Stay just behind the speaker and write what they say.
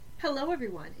Hello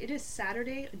everyone, it is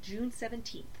Saturday, June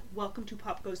 17th. Welcome to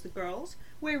Pop Goes the Girls,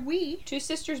 where we, two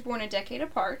sisters born a decade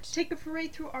apart, take a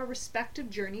parade through our respective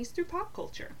journeys through pop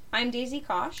culture. I'm Daisy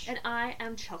Kosh. And I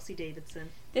am Chelsea Davidson.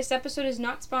 This episode is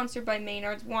not sponsored by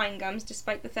Maynard's Wine Gums,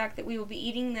 despite the fact that we will be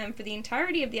eating them for the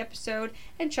entirety of the episode,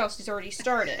 and Chelsea's already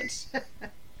started.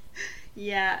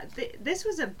 Yeah, this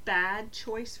was a bad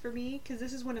choice for me, because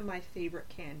this is one of my favorite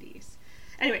candies.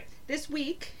 Anyway, this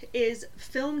week is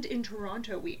Filmed in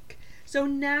Toronto week. So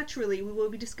naturally, we will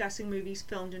be discussing movies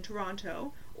filmed in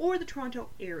Toronto or the Toronto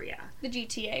area. The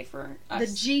GTA for us.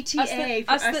 The GTA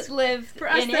us that live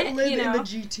in the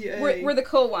GTA. We're the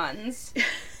cool ones.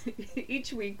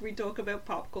 Each week, we talk about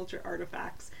pop culture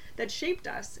artifacts that shaped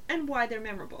us and why they're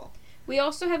memorable. We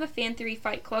also have a fan theory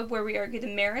fight club where we argue the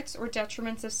merits or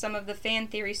detriments of some of the fan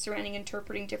theories surrounding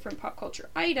interpreting different pop culture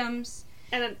items.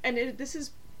 This is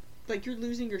like you're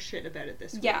losing your shit about it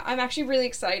this week. Yeah, I'm actually really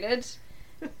excited.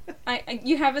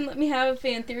 You haven't let me have a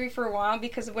fan theory for a while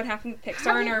because of what happened with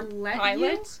Pixar in our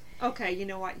pilot. Okay, you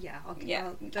know what? Yeah,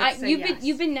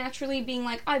 you've been naturally being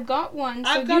like, I've got one,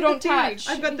 so I've got you don't the theory. touch.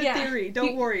 I've got the theory.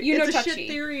 Don't worry. You it's know a touchy. Shit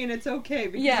theory, and it's okay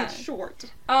because it's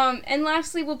short. And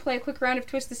lastly, we'll play a quick round of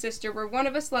Twist the Sister, where one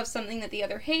of us loves something that the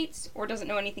other hates or doesn't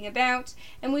know anything about,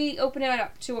 and we open it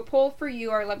up to a poll for you,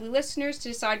 our lovely listeners, to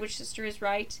decide which sister is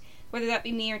right, whether that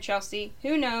be me or Chelsea.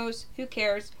 Who knows? Who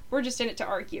cares? We're just in it to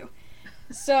argue.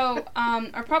 So,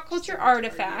 our pop culture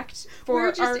artifact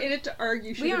we're just in it to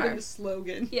argue should have been the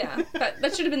slogan. Yeah,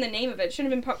 that should have been the name of it. Should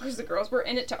have been Pop Goes the Girls. We're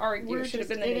in it to argue. Should have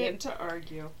been the name. We're in it to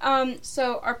argue.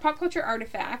 So our pop culture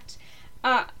artifact,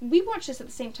 we watched this at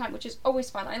the same time, which is always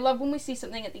fun. I love when we see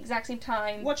something at the exact same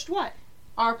time. Watched what?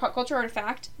 Our pop culture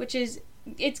artifact, which is,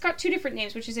 it's got two different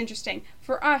names, which is interesting.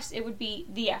 For us, it would be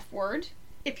the F word.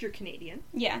 If you're Canadian.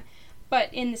 Yeah.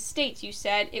 But in the States, you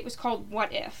said, it was called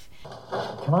What If.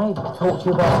 Can I talk to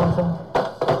you about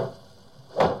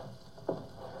something?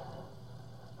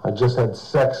 I just had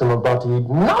sex and I'm about to eat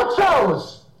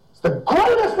nachos! It's the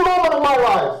greatest moment of my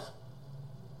life!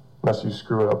 Unless you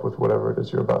screw it up with whatever it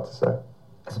is you're about to say.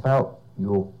 It's about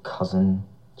your cousin.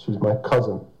 She's my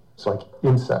cousin. It's like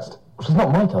incest. She's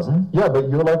not my cousin. Yeah, but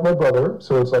you're like my brother,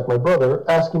 so it's like my brother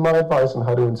asking my advice on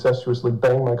how to incestuously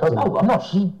bang my cousin. Oh, I'm not.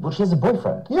 She has a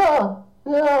boyfriend. Yeah.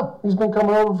 He's been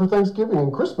coming over for Thanksgiving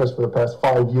and Christmas for the past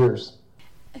 5 years.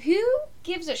 Who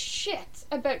gives a shit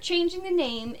about changing the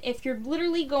name if you're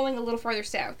literally going a little farther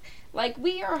south? Like,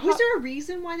 we are... Was there a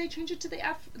reason why they changed it to the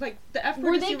F? Like, the F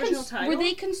word is the original title? Were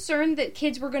they concerned that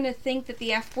kids were going to think that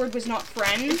the F word was not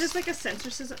friends? Is this like a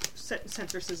censorship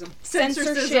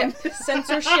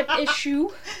issue?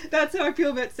 That's how I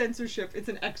feel about censorship. It's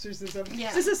an exorcism.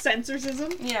 Yeah. Is this a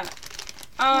censorcism? Yeah.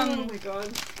 Oh my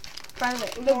god. By the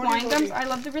way, the wine gums, I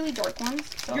love the really dark ones.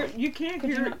 So you can't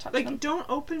hear... don't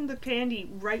open the candy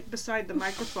right beside the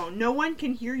microphone. No one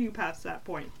can hear you past that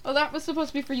point. Oh, that was supposed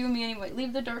to be for you and me anyway.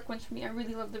 Leave the dark ones for me. I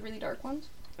really love the really dark ones.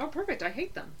 Oh, perfect. I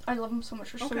hate them. I love them so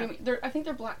much. They're so yummy. I think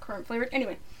they're blackcurrant flavored.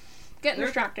 Anyway, getting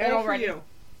distracted already. For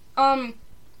you.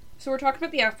 So we're talking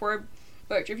about the F word,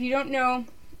 which if you don't know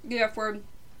the F word,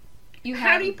 you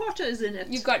have... Harry Potter is in it.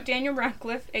 You've got Daniel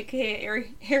Radcliffe,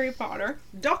 a.k.a. Harry Potter.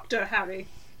 Dr. Harry.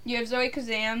 You have Zoe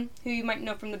Kazan, who you might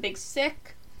know from The Big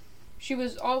Sick. She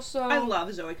was also... I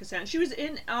love Zoe Kazan. She was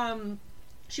in,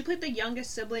 she played the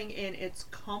youngest sibling in It's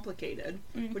Complicated,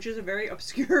 which is a very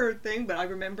obscure thing, but I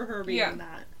remember her being in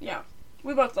that. Yeah.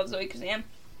 We both love Zoe Kazan.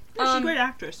 Yeah, she's a great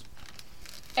actress.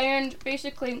 And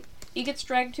basically, he gets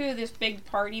dragged to this big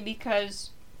party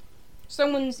because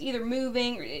someone's either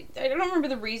moving, or I don't remember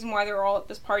the reason why they're all at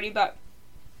this party, but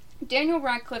Daniel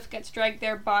Radcliffe gets dragged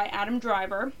there by Adam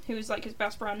Driver, who's like his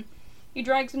best friend. He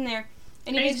drags him there,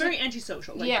 and he's very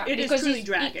antisocial. Like, yeah, it is truly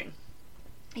dragging.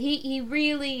 He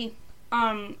really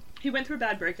he went through a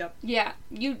bad breakup. Yeah,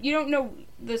 you don't know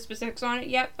the specifics on it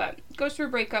yet, but goes through a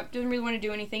breakup. Doesn't really want to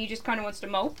do anything. He just kind of wants to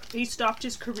mope. He stopped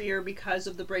his career because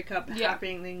of the breakup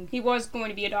happening. He was going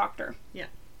to be a doctor. Yeah.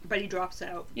 But he drops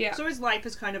out. Yeah. So his life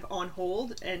is kind of on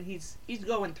hold, and he's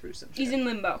going through some shit. He's in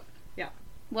limbo. Yeah.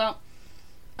 Well,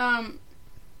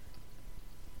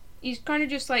 he's kind of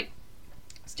just like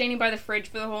standing by the fridge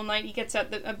for the whole night. He gets out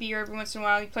a beer every once in a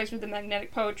while. He plays with the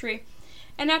magnetic poetry.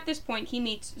 And at this point, he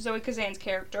meets Zoe Kazan's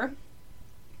character.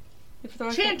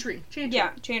 Chantry.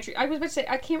 Yeah, Chantry. I was about to say,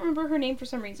 I can't remember her name for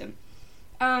some reason.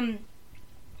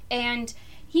 And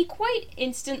he quite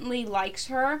instantly likes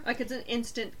her. Like, it's an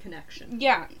instant connection.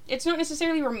 Yeah. It's not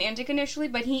necessarily romantic initially,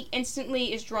 but he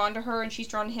instantly is drawn to her and she's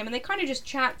drawn to him, and they kind of just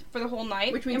chat for the whole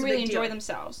night and really enjoy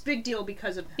themselves. Big deal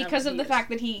because of the fact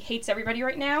that he hates everybody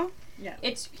right now. Yeah.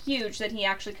 It's huge that he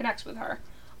actually connects with her.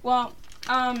 Well,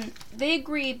 They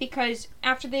agree because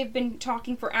after they've been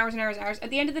talking for hours and hours and hours, at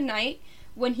the end of the night,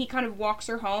 when he kind of walks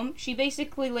her home, she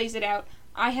basically lays it out,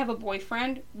 I have a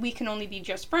boyfriend, we can only be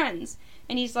just friends.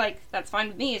 And he's like, that's fine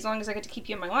with me, as long as I get to keep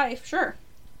you in my life, sure.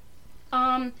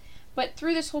 But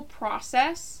through this whole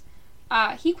process,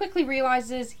 he quickly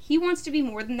realizes he wants to be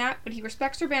more than that, but he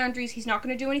respects her boundaries, he's not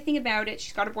going to do anything about it,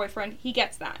 she's got a boyfriend, he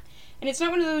gets that. And it's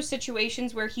not one of those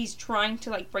situations where he's trying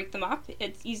to, like, break them up.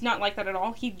 He's not like that at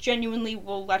all. He genuinely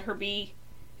will let her be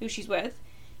who she's with,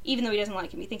 even though he doesn't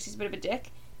like him. He thinks he's a bit of a dick.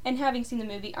 And having seen the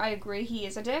movie, I agree, he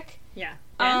is a dick. Yeah.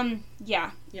 Yeah.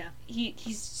 Yeah.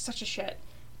 He's such a shit.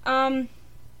 But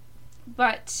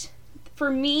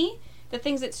for me, the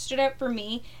things that stood out for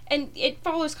me, and it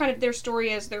follows kind of their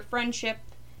story as their friendship,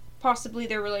 possibly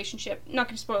their relationship. Not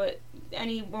going to spoil it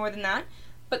any more than that.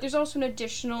 But there's also an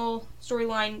additional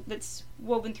storyline that's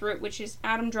woven through it, which is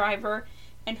Adam Driver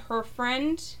and her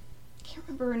friend. I can't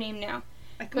remember her name now.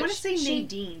 I want to say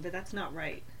Nadine, but that's not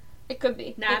right. It could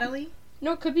be. Natalie?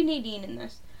 No, it could be Nadine in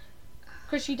this.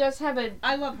 Because she does have a...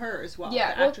 I love her as well.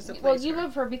 Yeah, the actress that plays you her.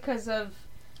 love her because of...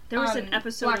 There was an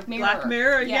episode Black of Mirror. Black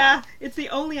Mirror. Yeah. Yeah. It's the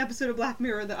only episode of Black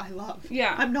Mirror that I love.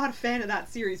 Yeah. I'm not a fan of that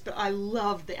series, but I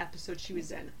love the episode she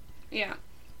was in. Yeah.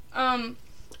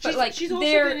 But she's also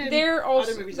been in they're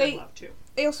also, other movies I love too.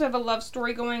 They also have a love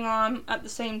story going on at the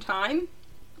same time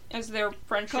as their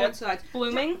friendship Coincides.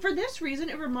 blooming. For this reason,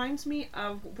 it reminds me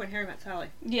of When Harry Met Sally.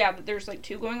 Yeah, but there's like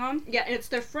two going on. Yeah, it's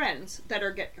their friends that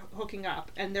are hooking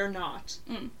up, and they're not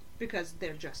Mm. because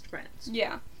they're just friends.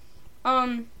 Yeah.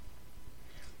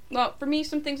 Well, for me,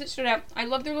 some things that stood out. I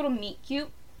love their little meet cute.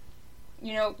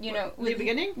 You know, With the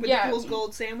beginning with yeah. the fool's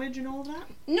gold sandwich and all of that.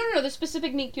 No, the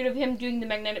specific meet cute of him doing the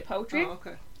magnetic poetry. Oh,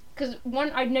 okay. Because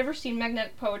I'd never seen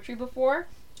magnetic poetry before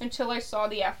until I saw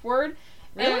the F word.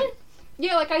 Really? And,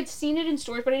 yeah, like I'd seen it in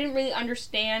stores, but I didn't really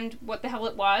understand what the hell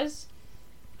it was.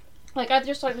 Like I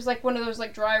just thought it was like one of those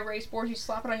like dry erase boards you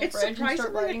slap it on your It's fridge and start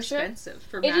surprisingly writing shit. expensive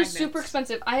for It magnets. is super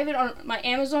expensive. I have it on my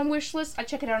Amazon wish list. I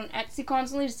check it out on Etsy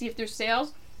constantly to see if there's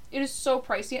sales. It is so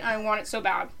pricey and I want it so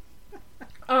bad.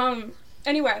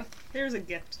 Anyway. Here's a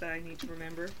gift that I need to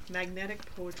remember. Magnetic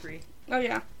poetry. Oh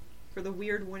yeah. For the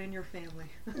weird one in your family.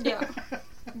 Yeah.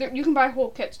 You can buy whole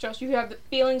kits, Josh. You have the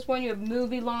feelings one, you have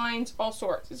movie lines, all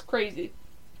sorts. It's crazy.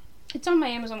 It's on my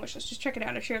Amazon wishlist. Just check it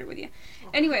out. I shared it with you.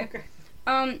 Anyway, Okay.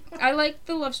 I like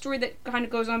the love story that kind of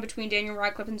goes on between Daniel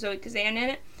Radcliffe and Zoe Kazan in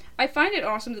it. I find it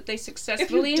awesome that they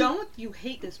successfully... If you don't, you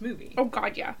hate this movie. Oh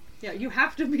god, yeah. Yeah, you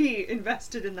have to be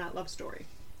invested in that love story.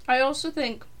 I also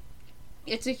think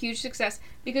it's a huge success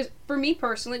because for me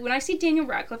personally, when I see Daniel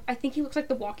Radcliffe, I think he looks like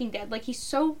The Walking Dead. Like he's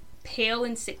so pale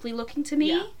and sickly looking to me.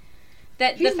 Yeah.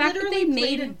 That He's the fact that they literally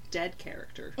made played a dead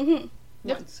character Mm-hmm.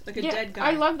 once. Like a Yeah, dead guy.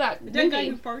 I love that A dead guy movie.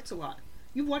 who farts a lot.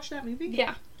 You watched that movie?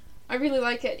 Yeah. I really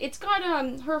like it. It's got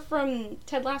her from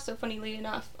Ted Lasso, funnily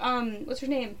enough. What's her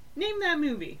name? Name that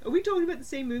movie. Are we talking about the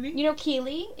same movie? You know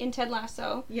Keely in Ted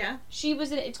Lasso? Yeah. She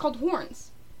was in it. It's called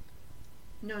Horns.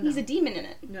 No. He's a demon in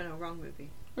it. No, wrong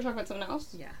movie. We're talking about something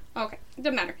else? Yeah. Okay. It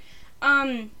doesn't matter.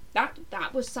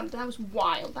 That was something. That was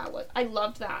wild. I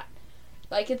loved that.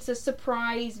 Like, it's a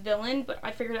surprise villain, but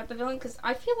I figured out the villain because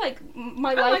I feel like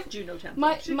my I life... like Juno Temple.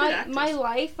 My She's a good my actress. my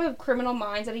life of Criminal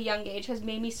Minds at a young age has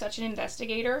made me such an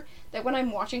investigator that when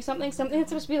I'm watching something that's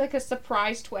supposed to be like a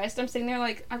surprise twist, I'm sitting there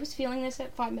like, I was feeling this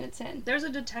at 5 minutes in. There's a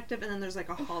detective and then there's like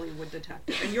a Hollywood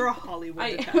detective. And you're a Hollywood I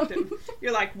am. detective.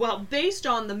 You're like, well, based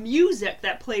on the music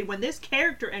that played when this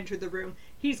character entered the room,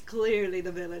 he's clearly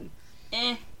the villain.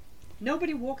 Eh.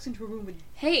 Nobody walks into a room with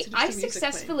Hey, sinister I music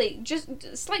successfully, just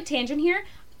a slight tangent here,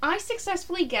 I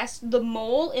successfully guessed the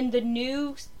mole in the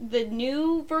new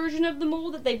version of the mole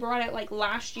that they brought out like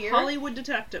last year. playing. Hollywood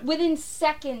detective. Within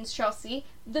seconds, Chelsea.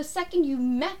 The second you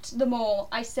met the mole,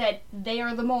 I said, they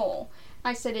are the mole.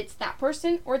 I said, it's that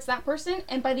person or it's that person.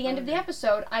 And by the end of the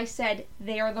episode, I said,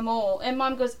 they are the mole. And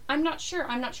Mom goes, I'm not sure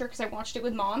because I watched it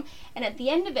with Mom. And at the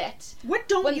end of it... What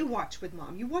don't you watch with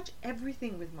Mom? You watch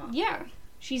everything with Mom. Yeah.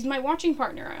 She's my watching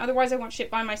partner. Otherwise, I watch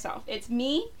shit by myself. It's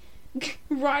me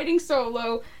riding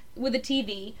solo with a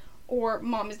TV, or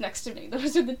Mom is next to me.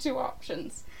 Those are the two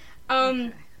options.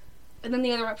 Okay. And then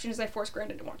the other option is I force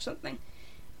Grandin to watch something.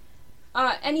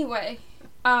 Anyway,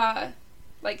 You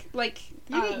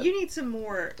need some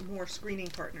more screening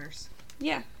partners.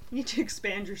 yeah. You need to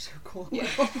expand your circle. Yeah.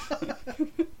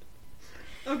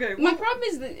 Okay. My problem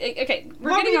is that, okay,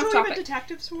 we're what getting were you off talking about topic.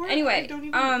 detectives for? Anyway, I don't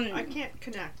even. I can't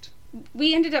connect.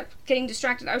 We ended up getting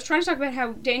distracted. I was trying to talk about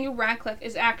how Daniel Radcliffe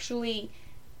is actually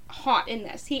hot in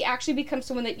this. He actually becomes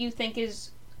someone that you think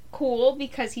is cool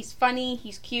because he's funny,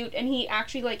 he's cute, and he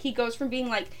actually, like, he goes from being,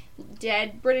 like,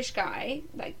 dead British guy,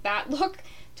 like, that look,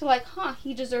 to, like,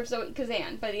 he deserves Zoe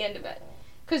Kazan by the end of it.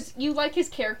 Because you like his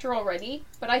character already,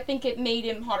 but I think it made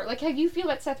him hotter. Like, how you feel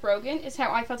about Seth Rogen is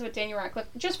how I felt about Daniel Radcliffe,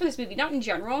 just for this movie. Not in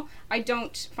general. I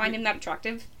don't find him that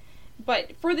attractive.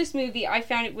 But for this movie, I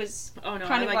found it was kind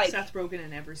of like Seth Rogen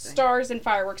and everything. Stars and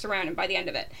fireworks around him by the end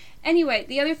of it. Anyway,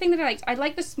 the other thing that I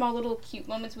like the small little cute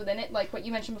moments within it, like what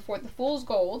you mentioned before, the Fool's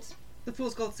Gold. The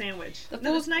Fool's Gold sandwich.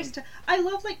 It's nice to... I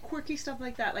love, like, quirky stuff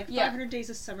like that. Like, Yeah. 500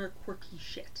 Days of Summer quirky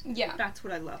shit. Yeah. That's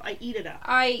what I love. I eat it up.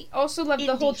 I also love the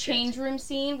Indie whole shit. change room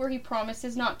scene where he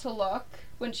promises not to look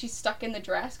when she's stuck in the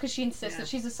dress because she insists that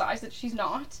she's a size that she's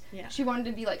not. Yeah. She wanted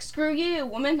to be like, screw you,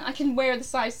 woman. I can wear the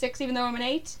size 6 even though I'm an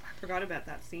 8. I forgot about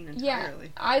that scene entirely.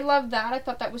 Yeah, I love that. I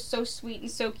thought that was so sweet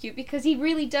and so cute because he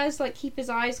really does, like, keep his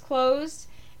eyes closed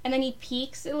and then he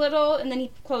peeks a little and then he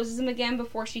closes them again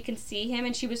before she can see him,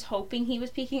 and she was hoping he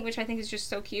was peeking, which I think is just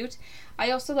so cute.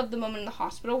 I also love the moment in the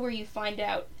hospital where you find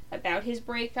out about his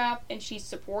breakup and she's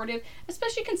supportive,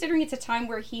 especially considering it's a time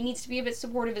where he needs to be a bit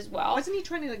supportive as well. Wasn't he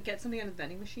trying to, like, get something out of the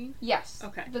vending machine? Yes.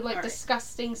 Okay. The, like, All right.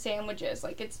 disgusting sandwiches.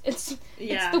 Like, it's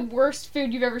Yeah. the worst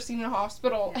food you've ever seen in a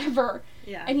hospital ever.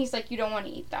 Yeah. And he's like, you don't want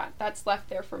to eat that. That's left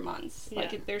there for months. Yeah.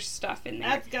 Like, there's stuff in there.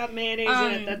 That's got mayonnaise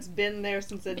in it. That's been there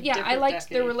since a Yeah, different I liked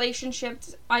decade. their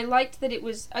relationships. I liked that it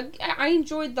was... I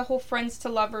enjoyed the whole friends to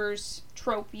lovers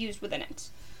trope used within it.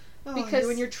 Oh, because- you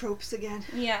and your tropes again.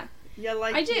 Yeah. You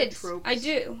like I did. tropes. I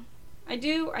do. I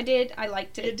did. I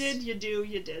liked it. You did, you do,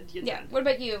 you did, you Yeah. did. What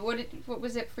about you? What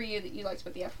was it for you that you liked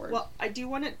about the F word? Well, I do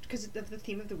want to, because of the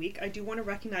theme of the week, I do want to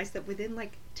recognize that within,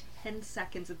 like, 10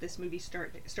 seconds of this movie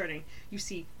starting, you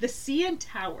see the CN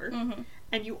Tower,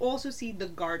 and you also see the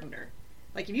gardener.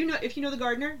 Like, if you know the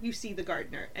gardener, you see the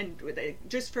gardener. And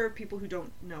just for people who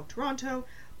don't know Toronto,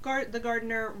 the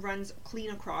gardener runs clean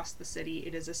across the city.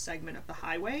 It is a segment of the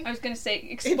highway. I was going to say,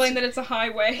 explain that it's a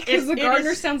highway, because the it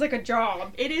gardener is- sounds like a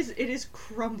job. It is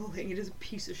crumbling. It is a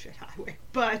piece of shit highway.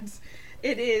 But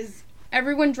it is...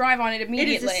 Everyone drive on it It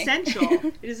immediately. is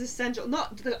essential. It is essential.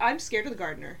 I'm scared of the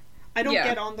gardener. I don't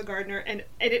get on the gardener, and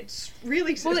it's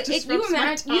really Well, disrupts you my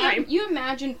imagine time. you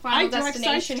imagine I Final drive side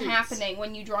Destination streets. happening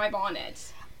when you drive on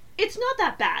it. It's not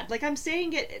that bad. Like, I'm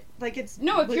saying it like it's...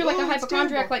 No, if you're like a oh, it's hypochondriac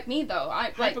terrible. like me, though, I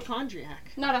like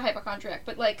Hypochondriac. not a hypochondriac,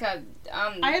 but like a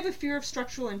I have a fear of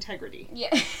structural integrity. yeah.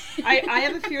 I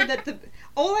have a fear that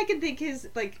all I can think is,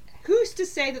 like, who's to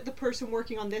say that the person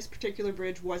working on this particular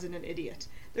bridge wasn't an idiot?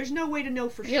 There's no way to know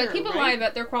for Yeah, sure, people right? lie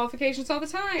about their qualifications all the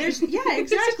time. Yeah,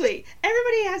 exactly.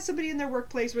 Everybody has somebody in their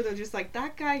workplace where they're just like,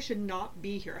 that guy should not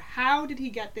be here. How did he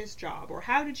get this job? Or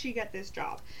how did she get this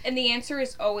job? And the answer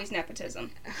is always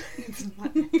nepotism.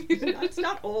 It's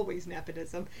not always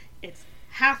nepotism. It's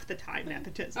half the time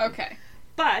nepotism. Okay.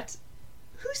 But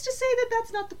who's to say that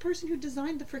that's not the person who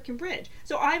designed the frickin' bridge?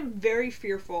 So I'm very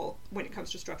fearful when it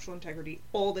comes to structural integrity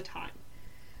all the time.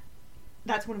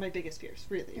 That's one of my biggest fears,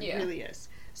 really. It really is.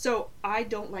 So I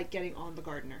don't like getting on the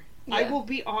gardener. Yeah. I will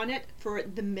be on it for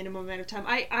the minimum amount of time.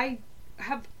 I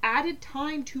have added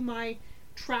time to my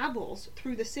travels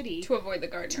through the city To avoid the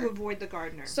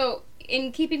gardener. So,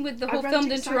 in keeping with the I'd whole rather filmed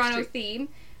take in a side Toronto street. theme,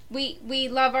 we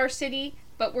love our city,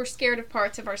 but we're scared of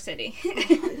parts of our city.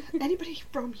 Anybody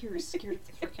from here is scared of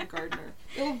the frickin' gardener.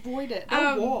 They'll avoid it.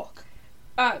 They'll walk.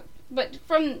 But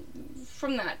from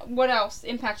that, what else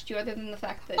impacted you other than the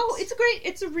fact that... Oh,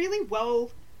 it's a really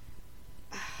well...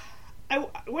 I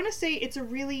want to say it's a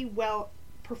really well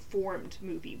performed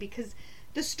movie because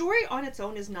the story on its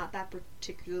own is not that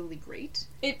particularly great.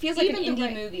 It feels like an the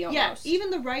indie movie almost. Yeah, even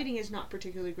the writing is not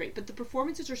particularly great, but the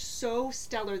performances are so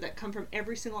stellar that come from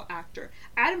every single actor.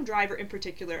 Adam Driver in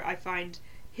particular, I find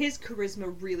his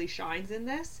charisma really shines in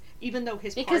this, even though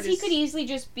his Because part he is... could easily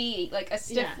just be like a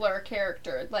Stifler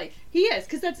character, like... He is,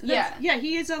 because that's Yeah.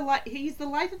 he is he's the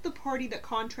life of the party that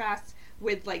contrasts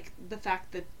with, like, the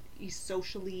fact that he's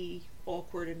socially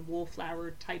awkward and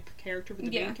wallflower type character for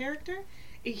the main character.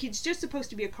 He's just supposed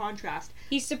to be a contrast.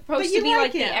 He's supposed But to be you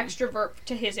like like the him. extrovert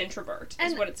to his introvert,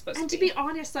 is what it's supposed and to to be. be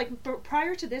honest, like,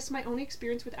 prior to this, my only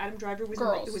experience with Adam Driver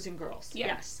was in Girls. Yeah.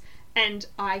 Yes. And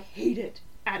I hated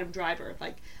Adam Driver.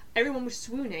 Like, everyone was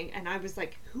swooning, and I was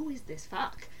like, who is this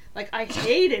fuck? Like, I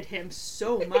hated him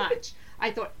so much. I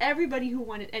thought everybody who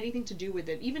wanted anything to do with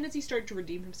him, even as he started to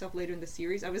redeem himself later in the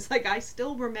series, I was like, I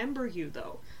still remember you,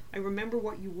 though. I remember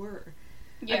what you were.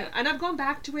 Yeah. And I've gone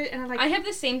back to it, and I'm like... I have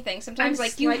the same thing. Sometimes, I'm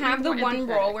like, you slightly have the more one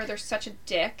empathetic. role where they're such a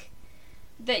dick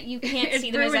that you can't it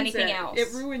see them as ruins anything it. else.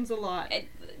 It ruins a lot.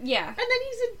 Yeah. And then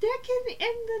he's a dick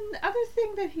in the other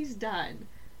thing that he's done.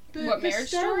 What, the Marriage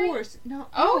Star Story? Wars. No.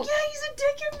 Oh. Yeah, he's a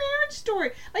dick in Marriage much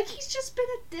story. Like, he's just been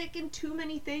a dick in too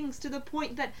many things to the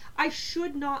point that I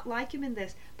should not like him in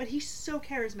this. But he's so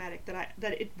charismatic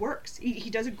that it works. He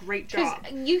does a great job.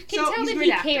 You can tell he's a that great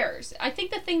he actor. cares. I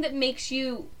think the thing that makes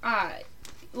you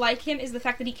like him is the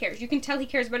fact that he cares. You can tell he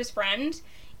cares about his friend,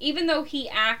 even though he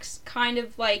acts kind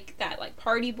of like that, like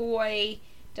party boy,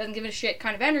 doesn't give a shit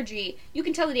kind of energy. You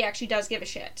can tell that he actually does give a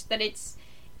shit. That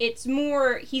it's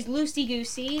more, he's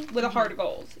loosey-goosey with a heart of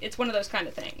gold. It's one of those kind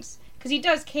of things. Because he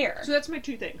does care. So that's my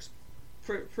two things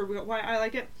for why I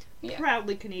like it. Yeah.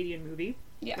 Proudly Canadian movie.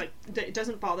 Yeah. Like, it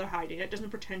doesn't bother hiding it. It doesn't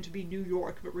pretend to be New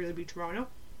York, but really be Toronto.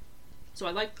 So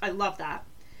I love that.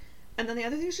 And then the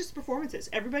other thing is just performances.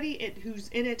 Everybody who's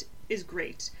in it is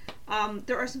great.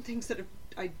 There are some things that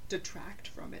I detract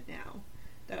from it now.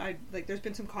 That there's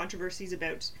been some controversies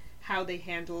about how they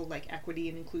handle, like, equity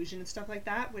and inclusion and stuff like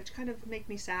that, which kind of make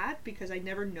me sad because I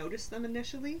never noticed them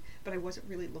initially, but I wasn't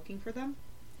really looking for them.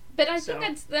 But I think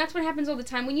that's what happens all the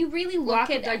time when you really look Lack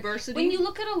at of diversity. When you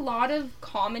look at a lot of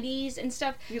comedies and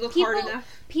stuff, You look hard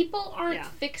enough. People aren't Yeah.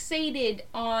 fixated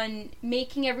on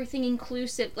making everything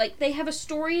inclusive. Like, they have a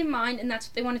story in mind and that's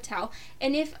what they want to tell.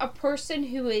 And if a person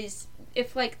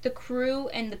if like the crew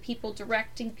and the people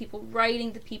directing, people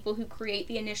writing, the people who create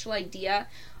the initial idea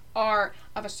are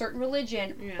of a certain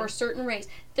religion or a certain race,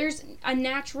 there's a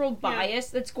natural bias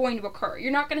that's going to occur.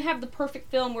 You're not going to have the perfect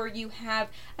film where you have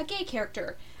a gay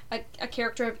character, a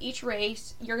character of each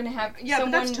race. You're going to have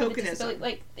someone but that's with a tokenism. disability.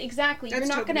 Like, exactly. That's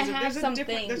you're not going to tokenism. have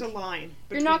something. There's a line.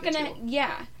 You're not going going to,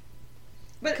 yeah.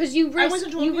 But Because you I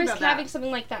wasn't talking risk about having that.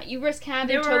 something like that. You risk having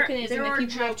There are tokenism if you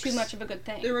have too jokes. much of a good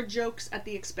thing. There are jokes at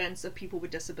the expense of people with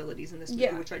disabilities in this movie,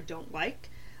 Yeah. which I don't like.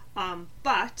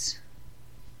 But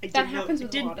I That happens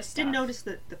with a lot of stuff. didn't notice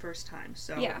that the first time.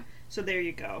 So Yeah. So there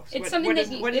you go. So It's something that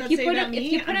what does that say about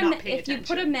me? I'm not paying if you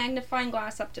put a attention. magnifying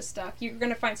glass up to stuff, you're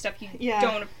going to find stuff you Yeah.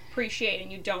 don't appreciate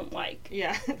and you don't like.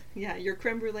 Yeah, yeah. Your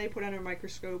creme brulee put under a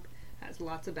microscope has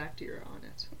lots of bacteria on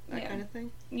it. That Yeah. kind of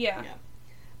thing. Yeah.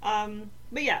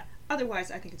 But yeah. Otherwise,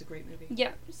 I think it's a great movie.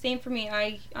 Yeah, same for me.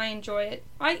 I enjoy it.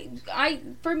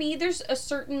 For me, there's a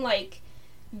certain, like,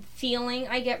 feeling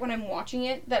I get when I'm watching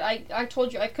it that I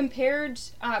told you. I've compared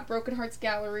Broken Hearts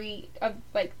Gallery of,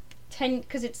 like, 10,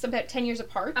 because it's about 10 years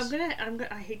apart.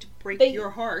 I hate to break They-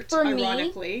 your heart, For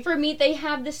ironically. me, they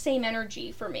have the same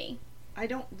energy for me. I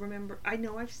don't remember. I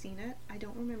know I've seen it. I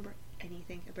don't remember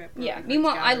anything about Broken Yeah, Hearts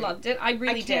meanwhile, I Gallery. loved it. I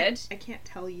really did. I can't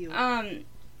tell you.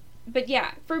 But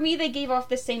yeah, for me, they gave off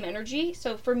the same energy,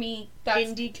 so for me,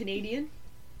 that's... Indie Canadian?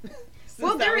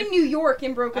 Well, they're in New York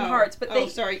in Broken Hearts, but they...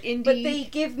 sorry, indie But they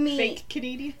give me... fake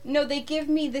Canadian? No, they give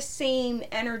me the same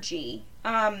energy.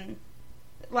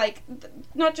 Like,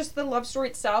 not just the love story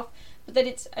itself, but that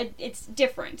it's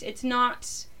different. It's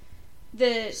not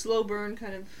the... Slow burn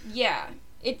kind of... Yeah.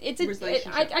 I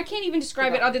relationship. can't even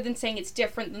describe it other than saying it's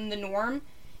different than the norm.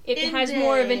 It has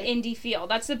more of an indie feel.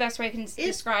 That's the best way I can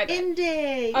describe it.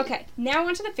 Indie! Okay, now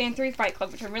on to the Fan Theory Fight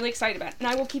Club, which I'm really excited about. And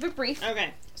I will keep it brief. Okay.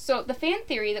 So, the fan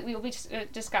theory that we will be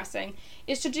discussing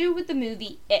is to do with the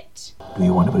movie It. Do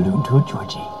you want a balloon too,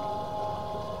 Georgie?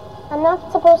 I'm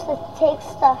not supposed to take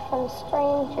stuff from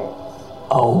strangers.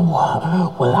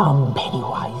 Oh, well, I'm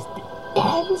Pennywise, the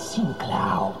dancing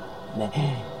clown.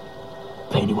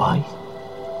 Pennywise?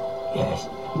 Yes,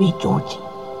 meet Georgie.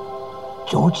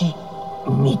 Georgie,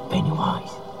 meet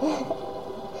Pennywise.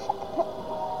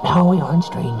 Now we aren't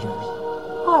strangers,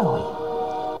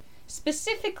 are we?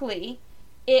 Specifically,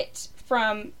 It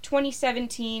from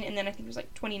 2017, and then I think it was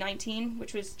like 2019,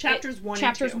 which was Chapters It, 1 and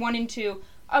chapters 2. 1 and 2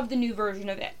 of the new version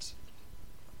of It.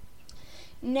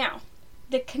 Now,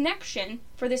 the connection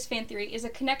for this fan theory is a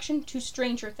connection to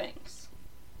Stranger Things.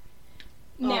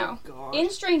 Now, God. in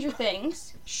Stranger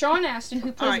Things, Sean Astin,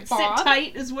 who plays Alright, Bob... sit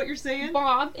tight is what you're saying?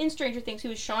 Bob in Stranger Things,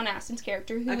 who is Sean Astin's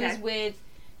character, who is Okay. with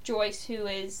Joyce, who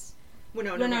is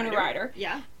Winona Ryder.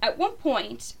 Yeah. At one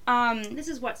point, This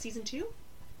is what, season 2?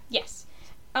 yes,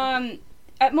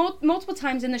 at multiple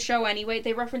times in the show anyway,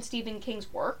 they reference Stephen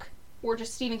King's work, or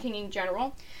just Stephen King in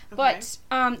general. But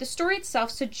the story itself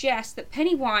suggests that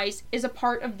Pennywise is a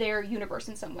part of their universe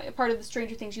in some way, a part of the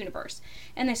Stranger Things universe.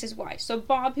 And this is why. So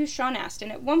Bob, who's Sean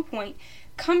Astin, at one point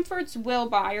comforts Will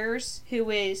Byers, who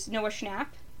is Noah Schnapp.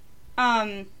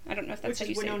 I don't know if that's Which how is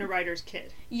you say Winona it. Ryder's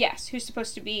kid. Yes, who's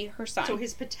supposed to be her son. So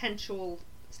his potential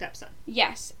stepson.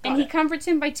 Yes, Got and he it. comforts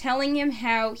him by telling him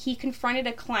how he confronted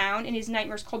a clown in his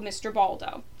nightmares called Mr.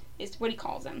 Baldo, is what he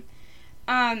calls him.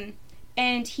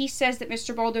 And he says that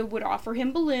Mr. Baldo would offer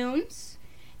him balloons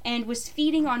and was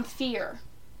feeding on fear.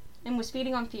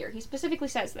 He specifically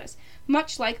says this,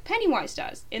 much like Pennywise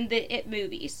does in the It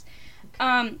movies.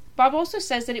 Bob also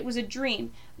says that it was a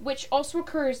dream, which also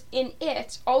occurs in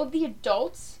It. All of the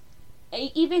adults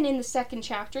even in the second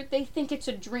chapter, they think it's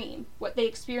a dream. What they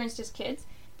experienced as kids,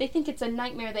 they think it's a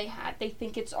nightmare they had. They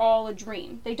think it's all a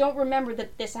dream. They don't remember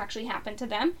that this actually happened to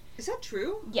them. Is that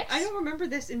true? Yes. I don't remember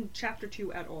this in chapter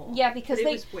 2 at all. Yeah, because But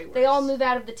it was way they all worse. move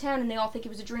out of the town and they all think it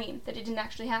was a dream, that it didn't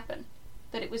actually happen.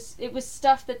 That it was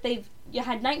stuff that you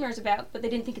had nightmares about, but they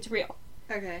didn't think it's real.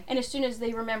 Okay. And as soon as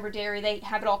they remember Derry, they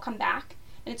have it all come back,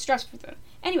 and it's stressful for them.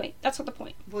 Anyway, that's not the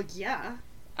point. Well, yeah.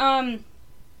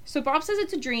 So Bob says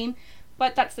it's a dream,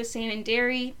 but that's the same in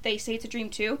Derry. They say it's a dream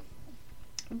too.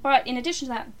 But in addition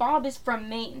to that, Bob is from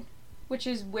Maine, which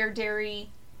is where Derry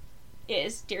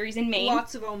is. Derry's in Maine.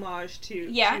 Lots of homage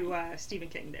to Stephen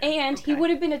King there. And he Okay. would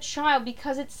have been a child,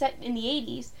 because it's set in the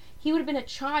 80s, he would have been a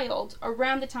child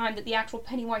around the time that the actual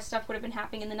Pennywise stuff would have been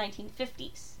happening in the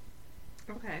 1950s.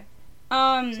 Okay.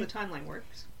 Um, So the timeline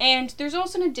works. And there's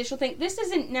also an additional thing. This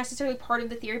isn't necessarily part of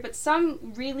the theory, but some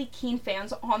really keen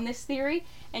fans on this theory,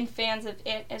 and fans of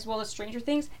it as well as Stranger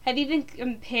Things, have even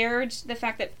compared the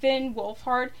fact that Finn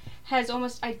Wolfhard has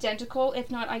almost identical, if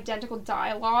not identical,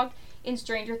 dialogue in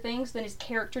Stranger Things than his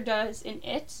character does in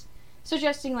it,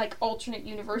 suggesting like alternate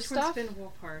universe Which stuff. one's Finn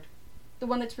Wolfhard? The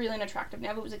one that's really unattractive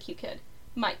now, but was a cute kid.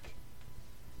 Mike.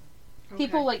 Okay.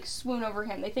 People like swoon over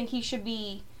him. They think he should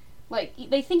be like,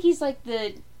 they think he's like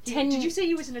the 10. Did you say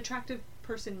he was an attractive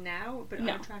person now, but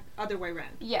No. other way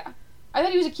around? Yeah. I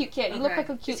thought he was a cute kid. He looked Okay. like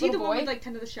a cute Is he little the boy. one with like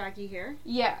kind of the shaggy hair?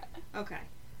 Yeah. Okay.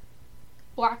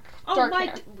 Black, Oh, dark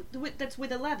Mike. hair. That's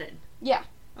with 11. Yeah.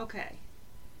 Okay.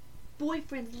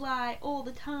 Boyfriends lie all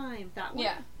the time. That one.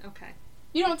 Yeah. Okay.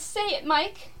 You don't say it,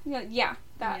 Mike. Yeah,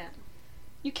 that. Yeah.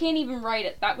 You can't even write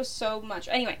it. That was so much.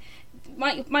 Anyway,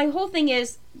 my whole thing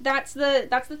is that's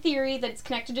the theory that it's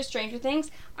connected to Stranger Things.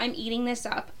 I'm eating this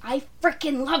up. I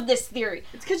freaking love this theory.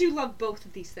 It's because you love both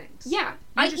of these things. Yeah, You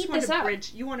I just eat want this to up.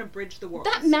 bridge. You want to bridge the worlds.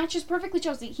 That matches perfectly,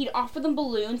 Chelsea. He'd offer them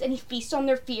balloons and he'd feast on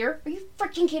their fear. Are you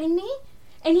freaking kidding me?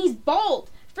 And he's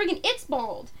bald. Friggin' it's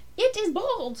bald. It is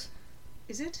bald.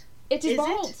 Is it? It is Is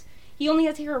bald. it? He only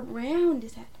has hair around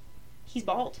his head. He's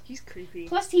bald. He's creepy.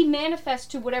 Plus, he manifests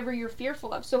to whatever you're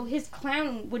fearful of, so his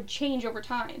clown would change over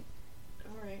time.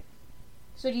 All right.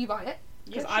 So do you buy it?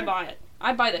 Because Yeah, I sure. buy it.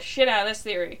 I buy the shit out of this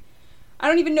theory. I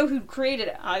don't even know who created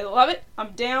it. I love it.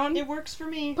 I'm down. It works for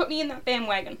me. Put me in that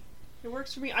bandwagon. It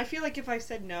works for me. I feel like if I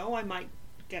said no, I might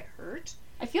get hurt.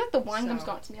 I feel like the wine gums So-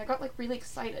 got to me. I got like really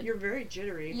excited. You're very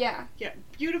jittery. Yeah. Yeah.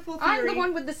 Beautiful theory. I'm the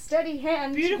one with the steady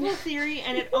hand. Beautiful theory,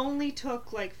 and it only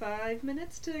took like 5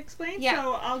 minutes to explain. Yeah.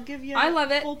 So I'll give you. I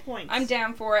love it. Full points. I'm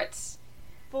down for it.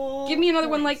 Full. Give me another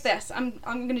one like points. this. I'm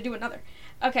gonna do another.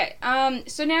 Okay.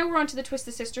 So now we're on to the Twist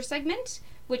the Sister segment,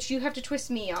 which you have to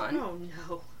twist me on. Oh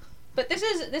no. But this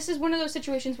is one of those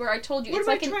situations where I told you What it's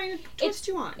am like I trying to twist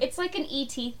you on? It's like an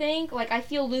ET thing. Like, I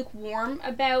feel lukewarm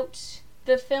about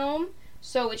the film,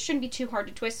 so it shouldn't be too hard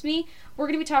to twist me. We're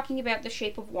going to be talking about The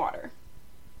Shape of Water.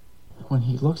 When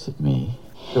he looks at me,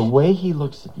 the way he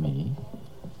looks at me,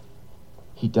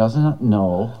 he doesn't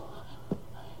know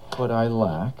what I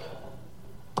lack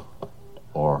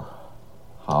or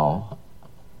how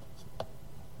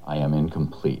I am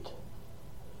incomplete.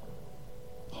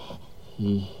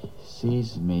 He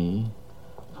sees me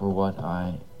for what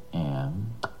I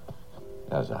am,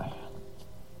 as I am.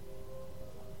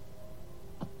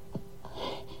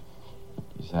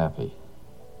 He's happy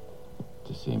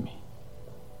to see me.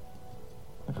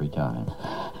 Every time.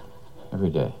 Every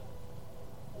day.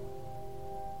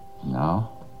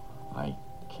 Now, I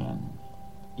can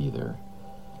either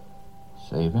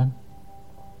save him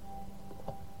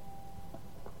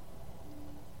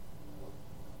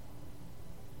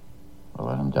or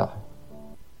let him die.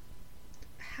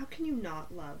 How can you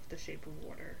not love The Shape of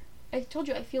Water? I told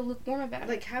you I feel lukewarm about it.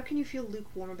 Like, how can you feel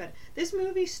lukewarm about it? This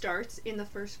movie starts in the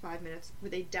first 5 minutes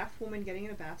with a deaf woman getting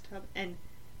in a bathtub and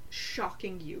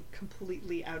shocking you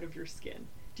completely out of your skin.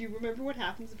 Do you remember what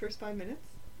happens the first 5 minutes?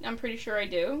 I'm pretty sure I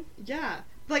do. Yeah.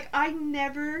 Like,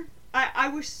 I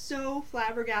was so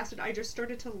flabbergasted, I just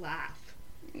started to laugh.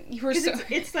 You were Because so...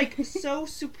 it's like so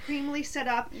supremely set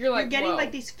up. You're like, getting whoa.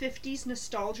 like these 50s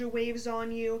nostalgia waves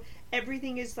on you.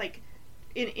 Everything is like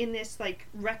in this like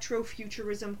retro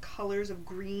futurism colors of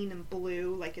green and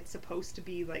blue, like it's supposed to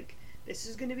be like this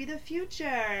is gonna be the future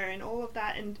and all of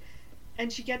that,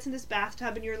 and she gets in this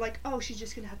bathtub and you're like, oh, she's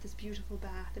just gonna have this beautiful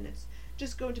bath and it's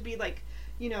just going to be like,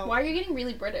 you know. Why are you getting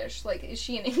really British? Like, is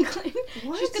she in England?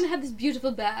 What? She's gonna have this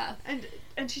beautiful bath.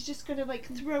 And she's just gonna like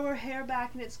throw her hair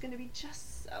back and it's gonna be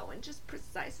just so and just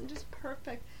precise and just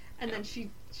perfect. And Yeah. then she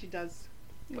does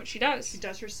What she does. She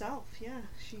does herself, yeah.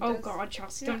 She Oh does, God,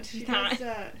 Chelsea, yeah, don't do she that.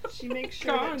 does, she makes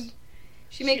sure God. that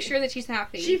She makes sure that she's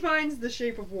happy. she finds the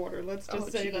shape of water. Let's just Oh,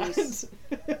 say jeez.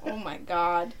 that. Oh my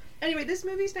God. Anyway, this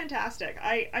movie's fantastic.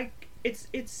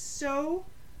 It's so...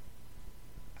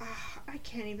 I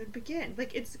can't even begin.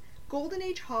 Like, it's Golden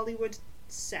Age Hollywood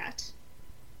set.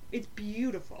 It's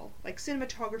beautiful. Like,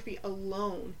 cinematography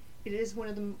alone, it is one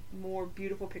of the more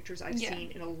beautiful pictures I've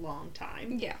seen in a long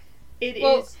time. Yeah. It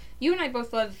Well, is... you and I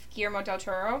both love Guillermo del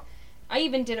Toro. I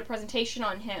even did a presentation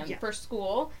on him for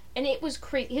school, and it was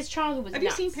crazy. His childhood was Have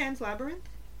nuts. you seen Pan's Labyrinth?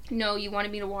 No, you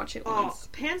wanted me to watch it Oh, once.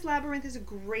 Pan's Labyrinth is a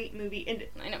great movie, and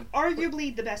I know.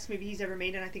 arguably the best movie he's ever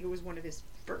made, and I think it was one of his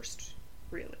first,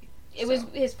 really. It was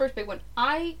his first big one.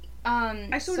 I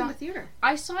saw it in the theater.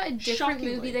 I saw a different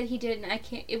Shockingly. movie that he did, and I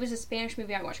can't. It was a Spanish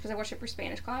movie I watched because I watched it for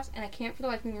Spanish class, and I can't for the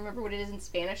life of me remember what it is in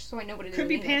Spanish, so I know what it is Could in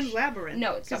be English. Pan's Labyrinth.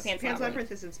 No, it's not 'cause Pan's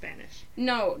Labyrinth. is in Spanish.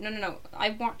 No. I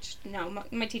watched. No,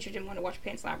 my teacher didn't want to watch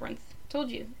Pan's Labyrinth. Told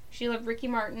you. She loved Ricky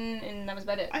Martin, and that was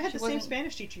about it. I had She the same wasn't-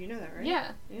 Spanish teacher, you know that, right?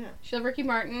 Yeah. Yeah. She loved Ricky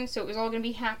Martin, so it was all going to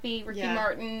be happy. Ricky Yeah.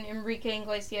 Martin, Enrique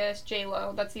Iglesias,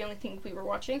 J-Lo. That's the only thing we were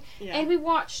watching. Yeah. And we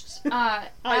watched Highly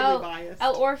biased.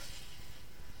 El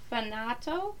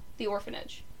Orfanato, The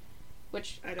Orphanage,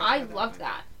 which I don't know I that loved one.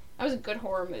 that. That was a good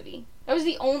horror movie. That was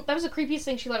the creepiest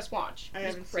thing she let us watch. I It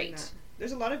was haven't great. seen that.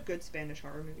 There's a lot of good Spanish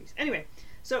horror movies. Anyway,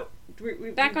 so...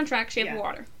 Back on track, Shape yeah. of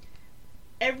Water.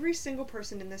 Every single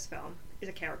person in this film is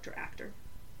a character actor.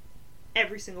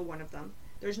 Every single one of them.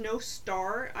 There's no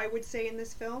star, I would say, in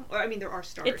this film. Or, I mean, there are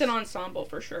stars. It's an ensemble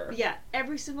for sure. Yeah,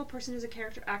 every single person is a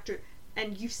character actor,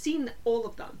 and you've seen all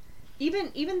of them.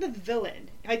 Even the villain.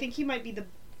 I think he might be the...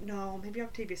 No, maybe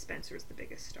Octavia Spencer is the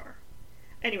biggest star.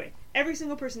 Anyway, every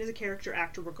single person is a character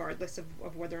actor regardless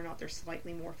of whether or not they're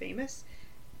slightly more famous.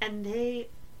 And they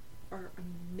are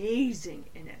amazing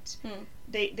in it.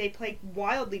 They play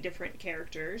wildly different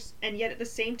characters, and yet at the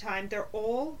same time, they're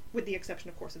all, with the exception,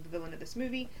 of course, of the villain of this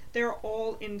movie, they're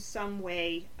all in some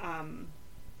way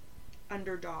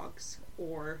underdogs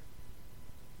or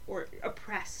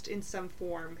oppressed in some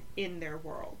form in their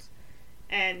world.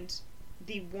 And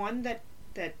the one that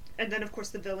and then of course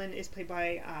the villain is played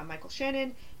by Michael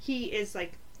Shannon. He is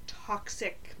like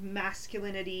toxic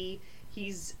masculinity.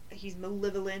 He's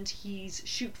malevolent. He's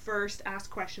shoot first,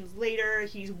 ask questions later.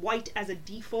 He's white as a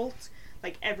default.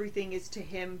 Like everything is to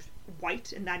him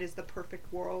white, and that is the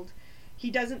perfect world. He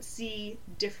doesn't see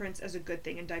difference as a good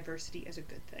thing and diversity as a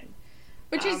good thing.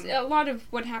 Which is a lot of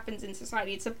what happens in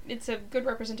society. It's a good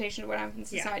representation of what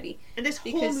happens in Yeah. society. And this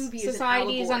whole Because movie is an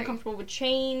society is allegory. uncomfortable with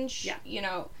change. Yeah. You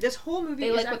know, This whole movie they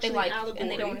is like what actually they like, an allegory.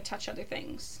 and they don't want to touch other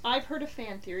things. I've heard a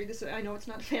fan theory. I know it's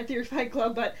not a fan theory Fight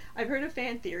Club, but I've heard a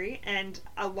fan theory, and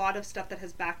a lot of stuff that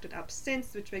has backed it up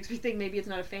since, which makes me think maybe it's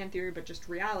not a fan theory, but just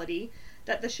reality,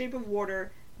 that The Shape of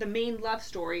Water, the main love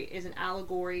story, is an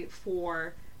allegory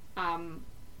for,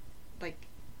 like,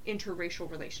 interracial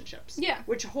relationships. Yeah.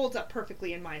 Which holds up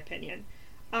perfectly, in my opinion.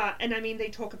 And I mean, they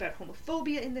talk about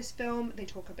homophobia in this film, they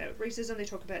talk about racism, they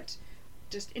talk about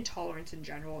just intolerance in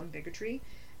general and bigotry.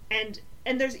 And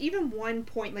there's even one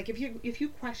point, like, if you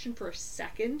question for a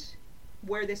second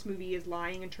where this movie is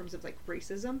lying in terms of, like,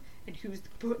 racism and who's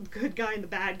the good guy and the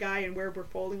bad guy and where we're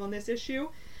falling on this issue,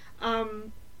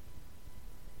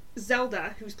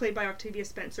 Zelda, who's played by Octavia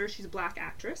Spencer, she's a black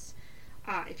actress.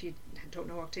 If you don't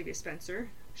know Octavia Spencer,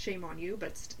 shame on you,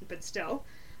 but still.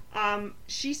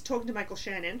 She's talking to Michael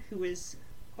Shannon, who is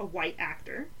a white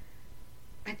actor.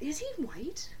 And is he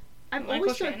white? I've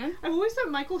always thought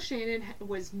Michael Shannon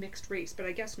was mixed race, but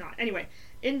I guess not. Anyway,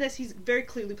 in this, he's very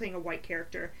clearly playing a white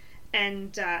character,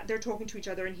 and they're talking to each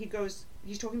other, and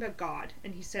he's talking about God,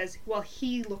 and he says, well,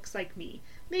 he looks like me.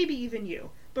 Maybe even you,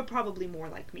 but probably more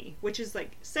like me, which is,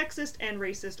 like, sexist and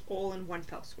racist all in one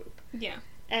fell swoop. Yeah.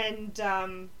 And,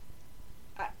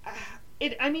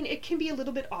 it can be a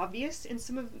little bit obvious in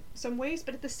some ways,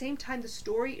 but at the same time, the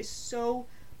story is so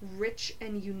rich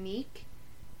and unique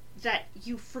that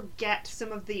you forget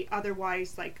some of the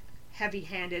otherwise, like,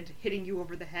 heavy-handed hitting you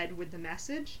over the head with the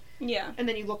message. Yeah. And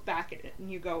then you look back at it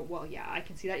and you go, well, yeah, I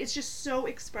can see that. It's just so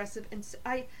expressive, and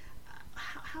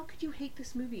how could you hate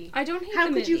this movie? I don't hate how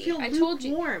the could movie. you feel I lukewarm? told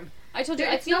you. I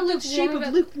It's feel not the shape lukewarm of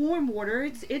about... lukewarm water.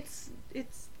 It's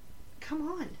come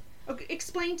on. Okay,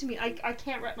 explain to me. I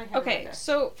can't wrap my head around Okay, this.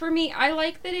 so for me, I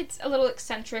like that it's a little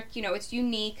eccentric. You know, it's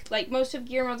unique. Like most of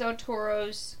Guillermo del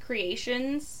Toro's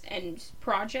creations and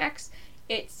projects,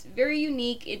 it's very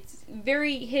unique. It's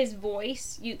very his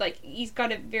voice. He's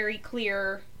got a very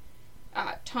clear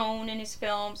tone in his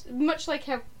films, much like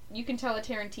how you can tell a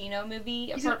Tarantino movie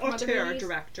He's an apart from other auteur movies.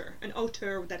 director, an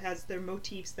auteur that has their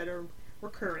motifs that are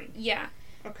recurring. Yeah.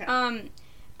 Okay.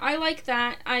 I like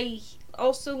that. I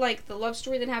also like the love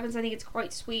story that happens. I think it's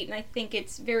quite sweet, and I think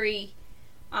it's very,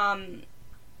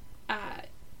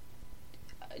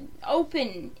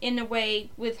 open in a way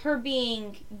with her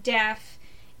being deaf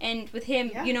and with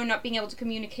him, Yeah. not being able to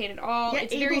communicate at all. Yeah,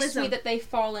 It's very ableism. sweet that they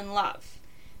fall in love.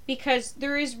 Because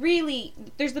there's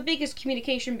the biggest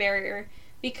communication barrier,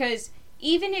 because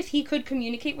even if he could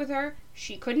communicate with her,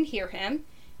 she couldn't hear him,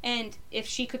 and if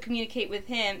she could communicate with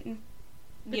him,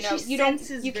 But you she don't,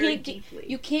 senses you very can't, deeply.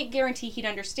 you can't guarantee he'd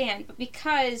understand, but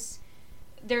because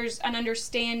there's an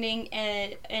understanding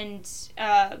and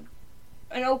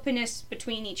an openness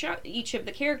between each of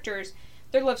the characters,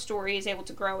 their love story is able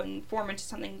to grow and form into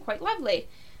something quite lovely.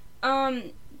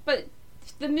 But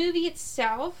the movie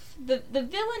itself, the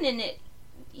villain in it,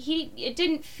 it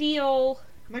didn't feel...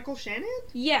 Michael Shannon?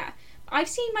 Yeah. I've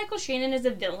seen Michael Shannon as a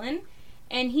villain,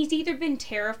 and he's either been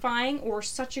terrifying or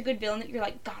such a good villain that you're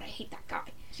like, God, I hate that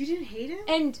guy. You didn't hate him?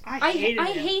 And I hated him.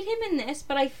 hate him in this,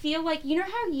 but I feel like, you know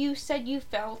how you said you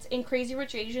felt in Crazy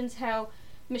Rich Asians how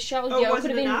Michelle Yeoh wasn't could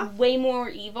have been enough? way more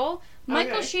evil?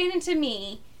 Michael Okay. Shannon, to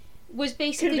me, was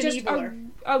basically Could've just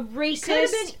been a eviler.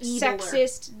 racist, been eviler.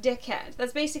 sexist dickhead.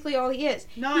 That's basically all he is.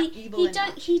 Not evil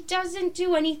enough. He doesn't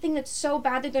do anything that's so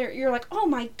bad that you're like, oh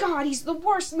my God, he's the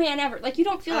worst man ever. Like, you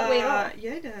don't feel that way at all.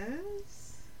 Yeah, it does.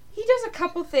 He does a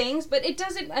couple things, but it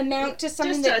doesn't amount to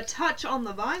something Just that... a touch on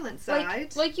the violent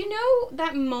side. Like, you know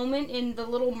that moment in The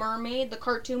Little Mermaid, the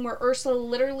cartoon, where Ursula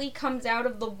literally comes out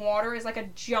of the water as like a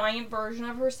giant version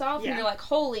of herself, Yeah. and you're like,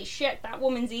 holy shit, that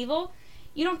woman's evil?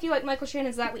 You don't feel like Michael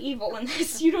Shannon's that evil in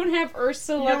this. You don't have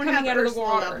Ursula you don't coming have out Ursula of the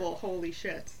water. level, holy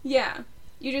shit. Yeah.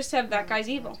 You just have that Oh, guy's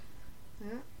God. evil.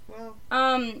 Yeah,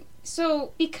 well.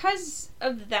 So because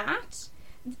of that,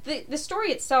 the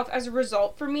story itself, as a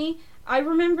result for me, I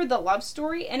remember the love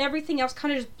story, and everything else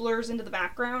kind of just blurs into the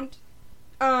background.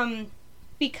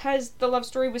 Because the love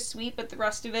story was sweet, but the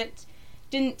rest of it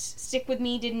didn't stick with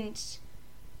me, didn't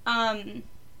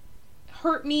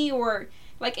hurt me, or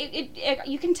like it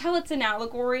you can tell it's an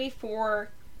allegory for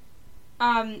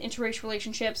interracial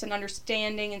relationships and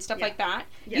understanding and stuff Yeah. like that.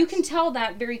 Yes. You can tell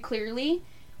that very clearly.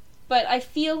 But I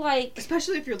feel like...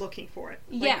 Especially if you're looking for it.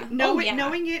 Like, Yeah.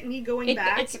 Knowing it, me going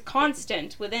back. It's a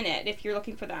constant within it if you're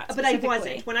looking for that. But I specifically.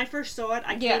 wasn't. When I first saw it,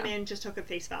 I Yeah. came in, just took at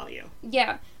face value.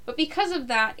 Yeah. But because of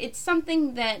that, it's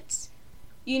something that,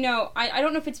 I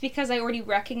don't know if it's because I already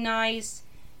recognize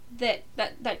that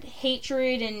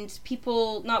hatred and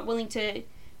people not willing to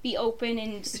be open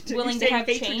and Did willing you to say have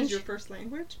hatred change. is your first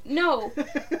language? No.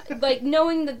 Like,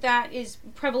 knowing that is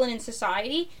prevalent in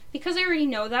society, because I already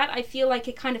know that, I feel like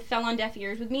it kind of fell on deaf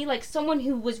ears with me. Like, someone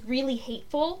who was really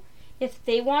hateful, if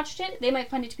they watched it, they might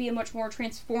find it to be a much more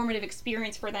transformative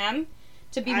experience for them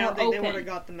to be I more don't think open. they would have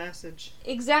got the message.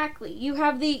 Exactly. You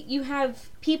have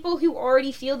people who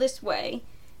already feel this way,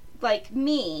 like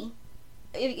me.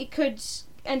 It could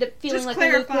end up feeling Just like a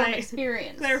lukewarm clarifying.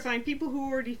 experience. Clarifying, people who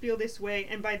already feel this way,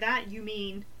 and by that you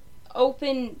mean...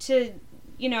 Open to,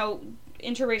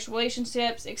 interracial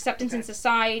relationships, acceptance in Okay.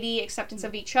 society, acceptance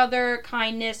of each other,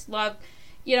 kindness, love,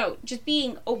 just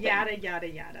being open. Yada, yada,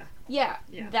 yada. Yeah,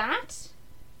 Yeah. that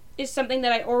is something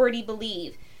that I already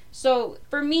believe. So,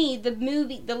 for me,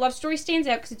 the love story stands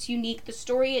out because it's unique. The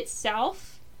story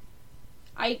itself,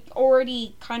 I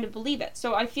already kind of believe it.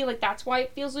 So, I feel like that's why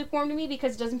it feels lukewarm to me,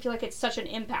 because it doesn't feel like it's such an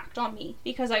impact on me,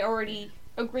 because I already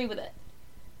agree with it.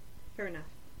 Fair enough.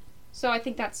 So, I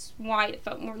think that's why it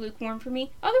felt more lukewarm for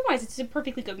me. Otherwise, it's a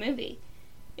perfectly good movie.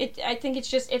 I think it's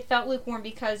just, it felt lukewarm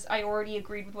because I already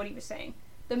agreed with what he was saying.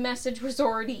 The message was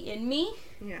already in me.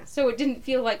 Yeah. So it didn't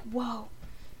feel like, whoa,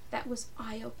 that was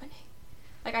eye-opening.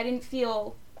 Like, I didn't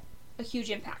feel a huge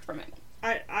impact from it.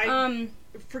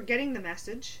 Forgetting the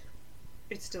message,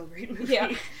 it's still a great movie.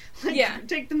 Yeah. Yeah.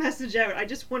 Take the message out. I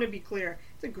just want to be clear.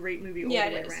 It's a great movie all Yeah,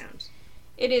 the way it is. around.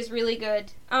 It is really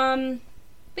good. But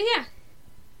yeah.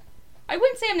 I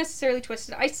wouldn't say I'm necessarily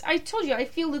twisted. I told you, I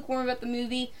feel lukewarm about the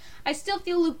movie. I still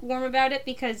feel lukewarm about it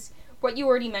because what you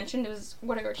already mentioned is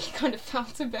what I already kind of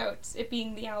felt about it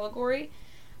being the allegory.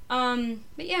 But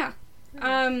yeah.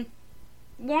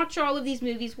 Watch all of these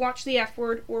movies. Watch The F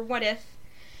Word or What If.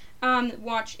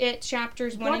 Watch It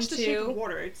Chapters 1 and 2. Watch The Shape of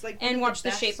Water. It's like one And of watch the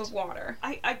The Shape best- of Water.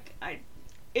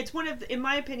 It's one of, in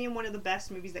my opinion, one of the best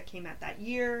movies that came out that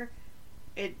year.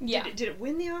 Yeah. Did it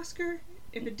win the Oscar?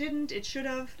 If it didn't, it should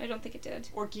have. I don't think it did.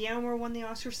 Or Guillermo won the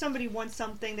Oscar. Somebody won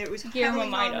something that was Guillermo heavily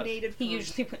might have. nominated for. He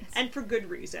usually wins. And for good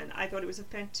reason. I thought it was a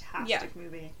fantastic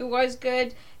movie. It was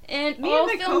good. And Me all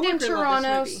and my filmed in coworker love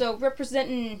Toronto, this movie. so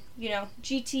representing,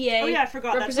 GTA. Oh yeah, I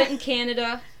forgot. Representing That's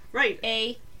Canada. right.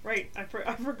 A. Right. I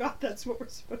forgot that's what we're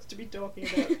supposed to be talking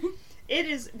about. It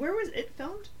is. Where was it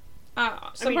filmed?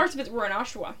 Some parts of it were in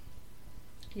Oshawa.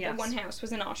 Yes. The one house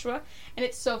was in Oshawa. And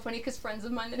it's so funny because friends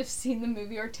of mine that have seen the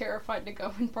movie are terrified to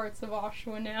go in parts of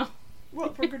Oshawa now.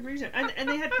 Well, for good reason. And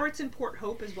they had parts in Port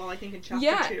Hope as well, I think, in chapter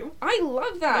Yeah, 2. I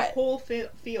love The that. whole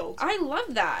field. I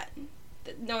love that.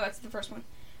 No, that's the first one.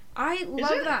 I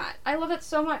love it? that. I love that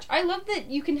so much. I love that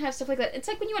you can have stuff like that. It's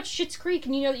like when you watch Schitt's Creek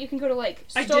and you know that you can go to like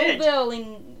I did. Stouffville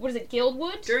and what is it,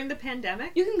 Guildwood? During the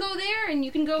pandemic? You can go there and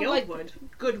you can go like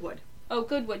Goodwood. oh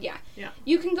Goodwood, yeah. Yeah.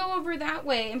 You can go over that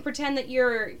way and pretend that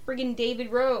you're friggin'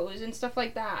 David Rose and stuff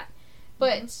like that.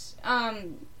 But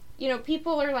you know,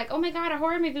 people are like, oh my god, a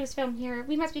horror movie was filmed here.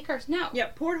 We must be cursed. No. Yeah,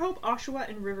 Port Hope, Oshawa,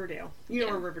 and Riverdale. You know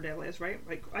Yeah. where Riverdale is, right?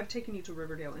 Like, I've taken you to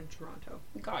Riverdale in Toronto.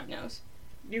 God knows.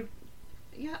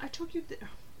 Yeah, I took you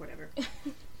whatever.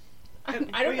 I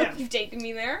don't know yeah. if you've taken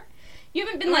me there. You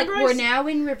haven't been Remember like, we're now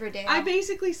in Riverdale. I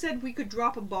basically said we could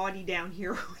drop a body down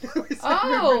here when I was at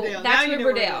Oh, Riverdale. that's Now you know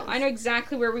where it Riverdale. is. I know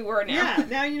exactly where we were now. Yeah,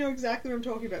 now you know exactly what I'm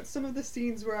talking about. Some of the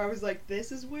scenes where I was like,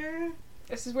 this is where...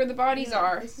 This is where the bodies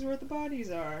are. This is where the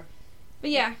bodies are.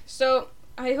 But yeah, so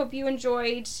I hope you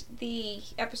enjoyed the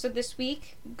episode this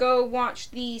week. Go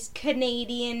watch these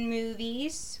Canadian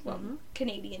movies. Well,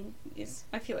 Canadian is...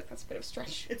 I feel like that's a bit of a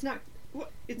stretch. It's not... What?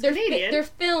 It's They're Canadian. They're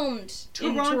filmed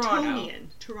in Toronto.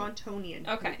 Torontonian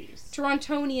Okay. movies.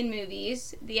 Torontonian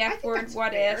movies. The F think Word, that's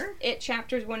What fair. If, It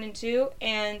Chapters 1 and 2,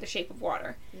 and The Shape of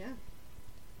Water. Yeah.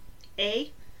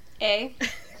 A. A.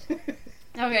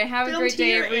 Okay, have a Filmed great day,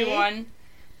 here, eh? everyone.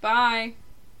 Bye.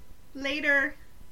 Later.